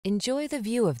Enjoy the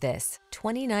view of this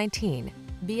 2019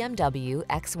 BMW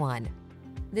X1.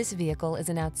 This vehicle is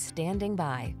an outstanding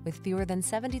buy with fewer than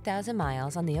 70,000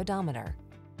 miles on the odometer.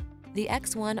 The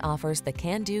X1 offers the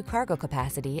can-do cargo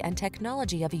capacity and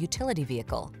technology of a utility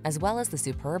vehicle, as well as the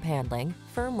superb handling,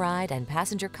 firm ride, and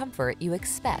passenger comfort you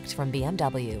expect from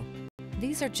BMW.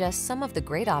 These are just some of the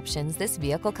great options this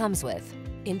vehicle comes with: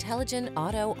 intelligent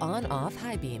auto on-off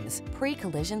high beams,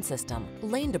 pre-collision system,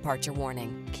 lane departure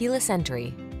warning, keyless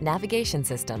entry, navigation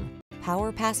system,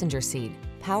 power passenger seat,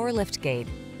 power liftgate,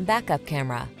 backup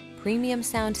camera, premium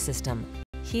sound system,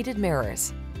 heated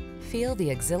mirrors. Feel the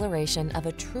exhilaration of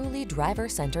a truly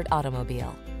driver-centered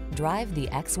automobile. Drive the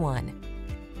X1.